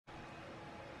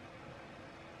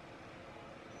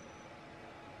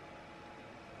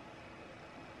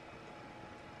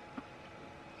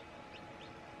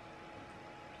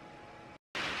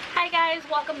Hi guys,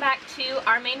 welcome back to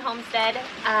our Maine homestead.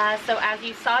 So as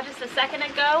you saw just a second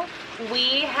ago,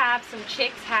 we have some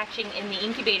chicks hatching in the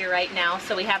incubator right now.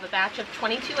 So we have a batch of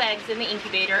 22 eggs in the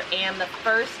incubator and the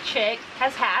first chick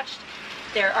has hatched.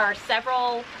 There are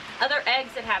several other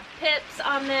eggs that have pips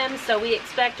on them, so we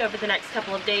expect over the next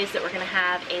couple of days that we're going to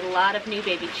have a lot of new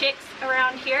baby chicks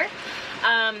around here.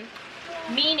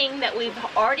 Meaning that we've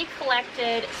already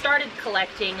started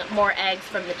collecting more eggs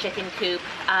from the chicken coop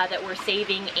that we're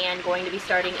saving and going to be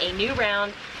starting a new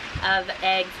round of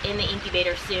eggs in the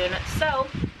incubator soon. So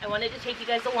I wanted to take you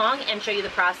guys along and show you the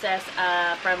process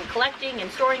from collecting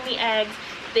and storing the eggs,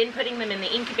 then putting them in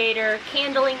the incubator,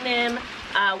 candling them,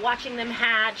 watching them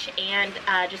hatch, and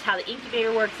just how the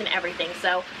incubator works and everything.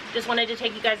 So just wanted to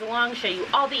take you guys along, show you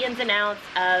all the ins and outs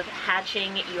of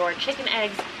hatching your chicken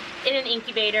eggs in an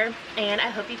incubator, and I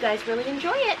hope you guys really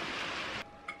enjoy it.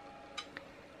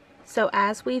 So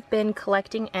as we've been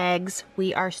collecting eggs,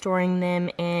 we are storing them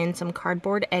in some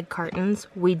cardboard egg cartons.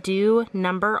 We do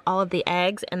number all of the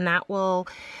eggs, and that will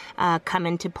come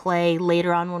into play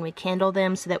later on when we candle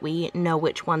them so that we know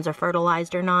which ones are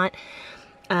fertilized or not.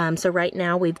 So right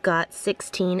now we've got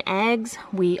 16 eggs.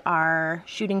 We are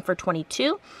shooting for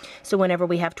 22. So whenever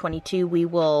we have 22, we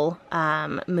will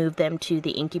move them to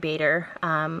the incubator,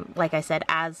 like I said,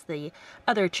 as the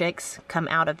other chicks come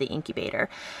out of the incubator.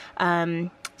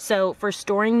 So for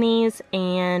storing these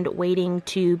and waiting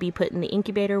to be put in the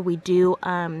incubator, we do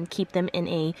keep them in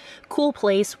a cool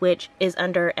place, which is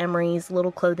under Emery's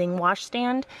little clothing wash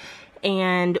stand.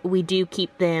 And we do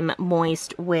keep them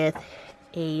moist with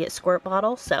a squirt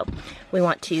bottle, so we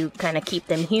want to kind of keep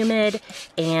them humid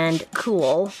and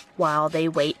cool while they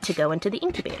wait to go into the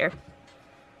incubator.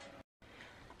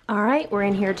 Alright, we're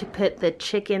in here to put the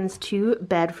chickens to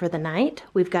bed for the night.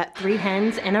 We've got 3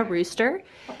 hens and a rooster.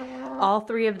 All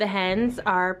 3 of the hens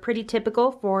are pretty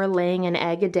typical for laying an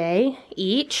egg a day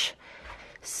each.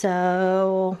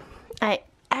 So I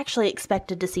actually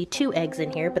expected to see 2 eggs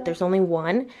in here, but there's only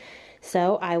 1.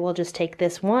 So I will just take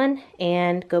this one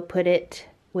and go put it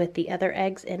with the other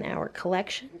eggs in our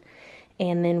collection,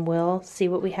 and then we'll see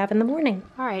what we have in the morning.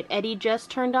 All right, Eddie just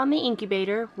turned on the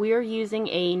incubator. We are using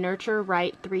a Nurture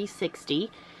Right 360,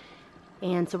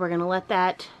 and so we're gonna let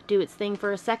that do its thing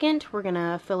for a second. We're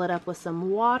gonna fill it up with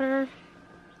some water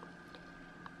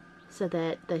so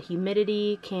that the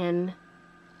humidity can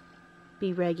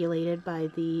be regulated by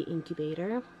the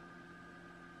incubator.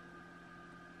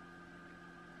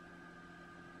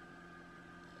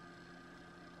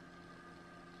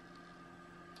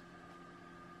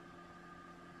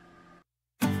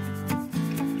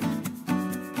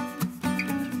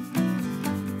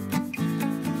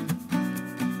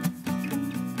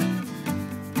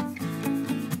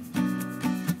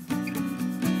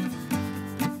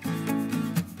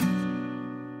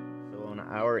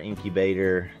 Our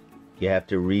incubator, you have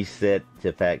to reset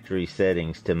to factory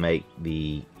settings to make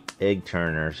the egg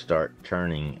turner start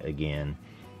turning again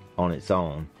on its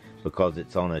own, because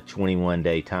it's on a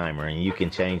 21-day timer, and you can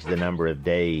change the number of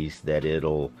days that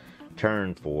it'll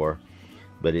turn for,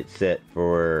 but it's set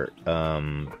for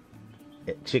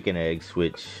chicken eggs,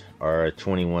 which are a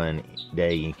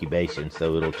 21-day incubation,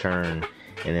 so it'll turn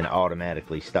and then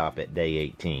automatically stop at day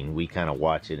 18. We kind of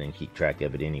watch it and keep track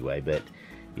of it anyway, but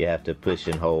you have to push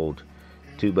and hold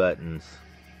 2 buttons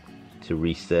to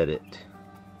reset it.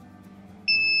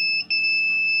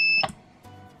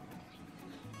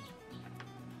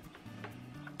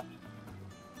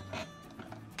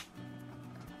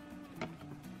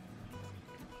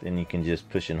 Then you can just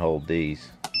push and hold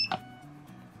these,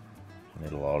 and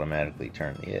it'll automatically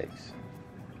turn the eggs.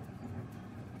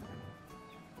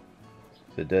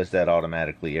 So it does that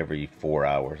automatically every 4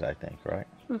 hours, I think, right?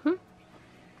 Mm-hmm.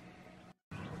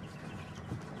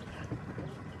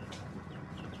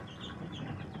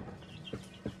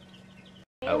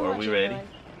 Oh, are we ready?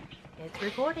 It's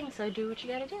recording, so do what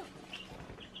you gotta do.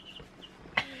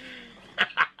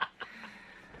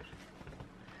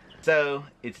 So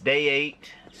it's day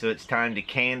 8, so it's time to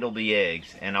candle the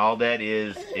eggs, and all that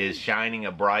is shining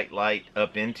a bright light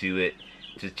up into it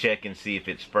to check and see if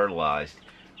it's fertilized.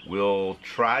 We'll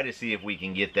try to see if we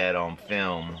can get that on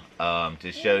film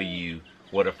to show you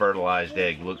what a fertilized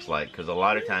egg looks like, because a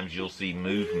lot of times you'll see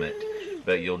movement,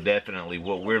 but you'll definitely,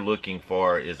 what we're looking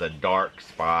for is a dark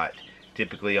spot,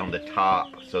 typically on the top,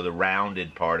 so the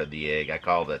rounded part of the egg. I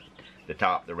call the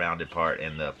top the rounded part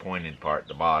and the pointed part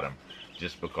the bottom,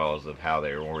 just because of how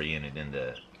they're oriented in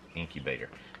incubator.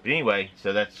 But anyway,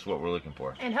 so that's what we're looking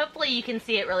for. And hopefully you can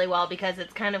see it really well, because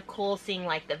it's kind of cool seeing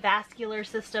like the vascular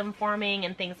system forming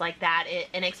and things like that.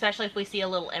 And especially if we see a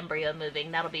little embryo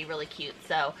moving, that'll be really cute.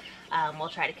 So we'll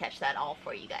try to catch that all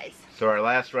for you guys. So our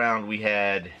last round we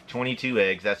had 22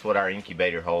 eggs. That's what our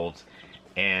incubator holds.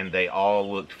 And they all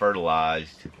looked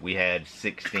fertilized. We had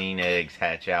 16 eggs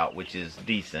hatch out, which is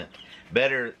decent.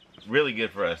 Better, really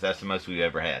good for us. That's the most we've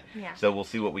ever had. Yeah. So we'll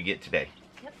see what we get today.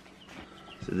 Yep.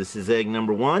 So this is egg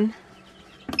number 1.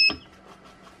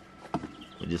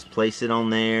 We just place it on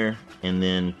there and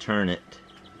then turn it.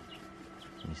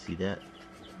 Can you see that?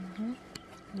 Mm-hmm.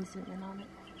 You zoom in on it.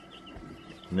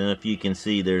 And then if you can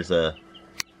see, there's a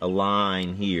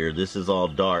line here. This is all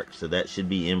dark, so that should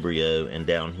be embryo, and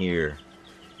down here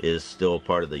is still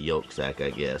part of the yolk sac, I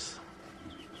guess.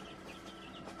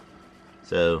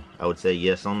 So I would say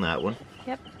yes on that one.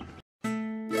 Yep.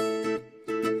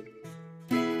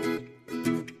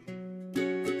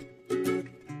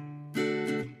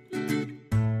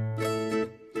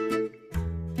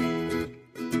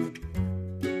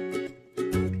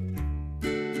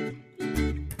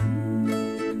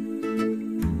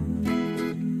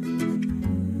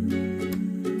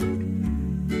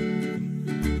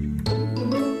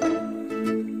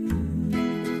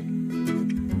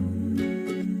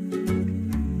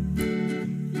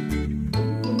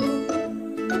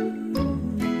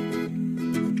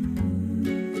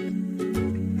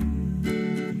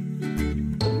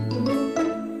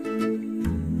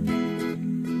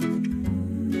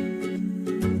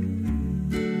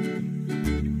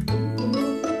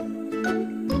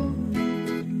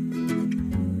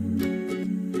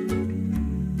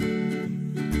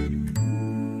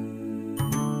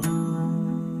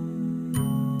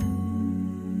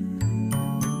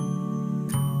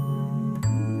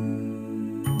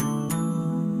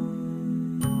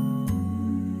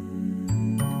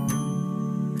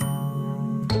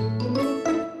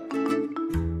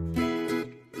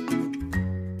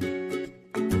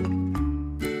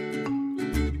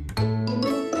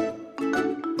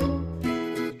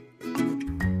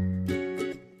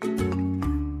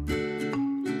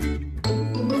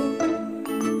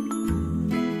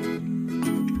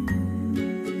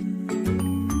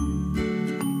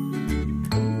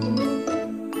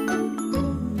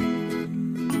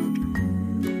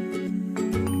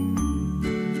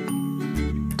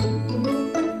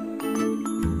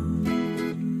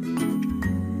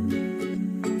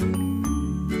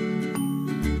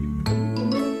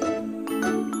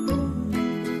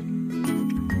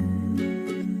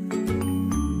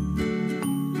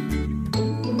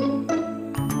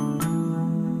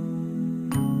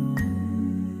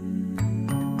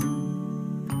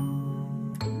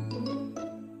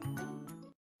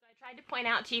 Point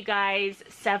out to you guys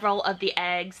several of the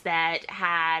eggs that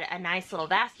had a nice little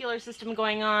vascular system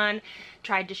going on.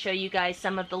 Tried to show you guys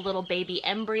some of the little baby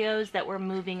embryos that were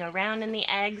moving around in the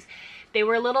eggs. They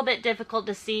were a little bit difficult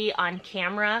to see on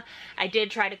camera. I did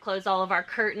try to close all of our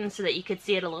curtains so that you could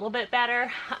see it a little bit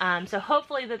better. So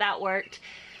hopefully that worked,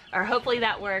 or hopefully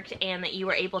that worked, and that you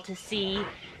were able to see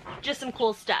just some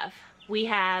cool stuff. We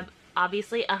have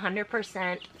obviously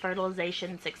 100%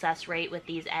 fertilization success rate with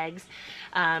these eggs.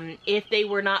 If they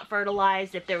were not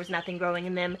fertilized, if there was nothing growing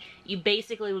in them, you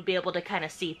basically would be able to kind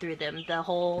of see through them.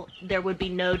 There would be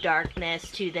no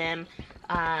darkness to them.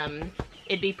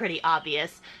 It'd be pretty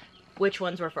obvious which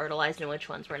ones were fertilized and which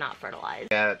ones were not fertilized.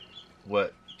 Got,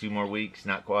 what, 2 more weeks?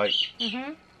 Not quite.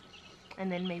 Mm-hmm.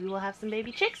 And then maybe we'll have some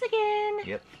baby chicks again.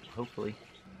 Yep, hopefully.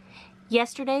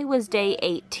 Yesterday was day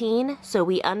 18, so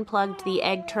we unplugged the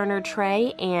egg turner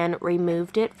tray and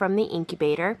removed it from the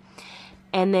incubator.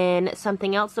 And then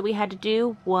something else that we had to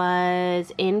do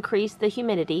was increase the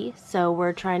humidity. So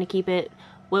we're trying to keep it,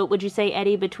 what would you say,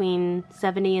 Eddie, between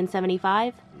 70 and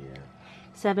 75? Yeah.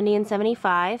 70 and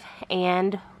 75.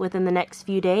 And within the next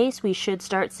few days, we should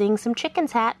start seeing some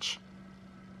chickens hatch.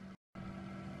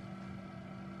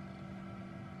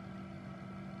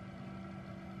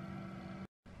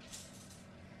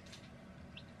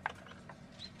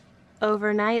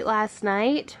 Overnight last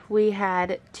night, we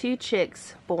had 2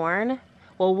 chicks born.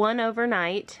 Well, 1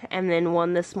 overnight and then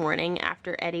 1 this morning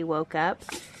after Eddie woke up.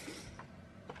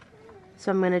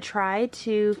 So I'm going to try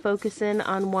to focus in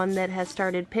on one that has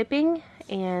started pipping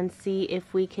and see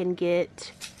if we can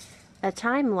get a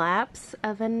time lapse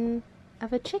of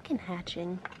a chicken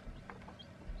hatching.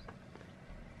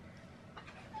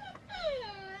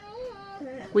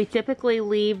 We typically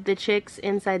leave the chicks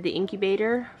inside the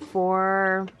incubator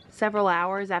for several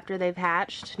hours after they've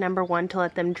hatched. Number 1, to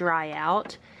let them dry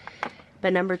out.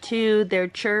 But number 2, their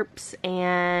chirps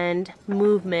and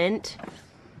movement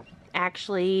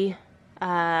actually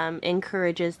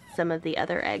encourages some of the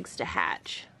other eggs to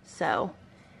hatch. So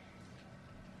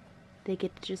they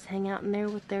get to just hang out in there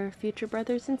with their future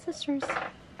brothers and sisters.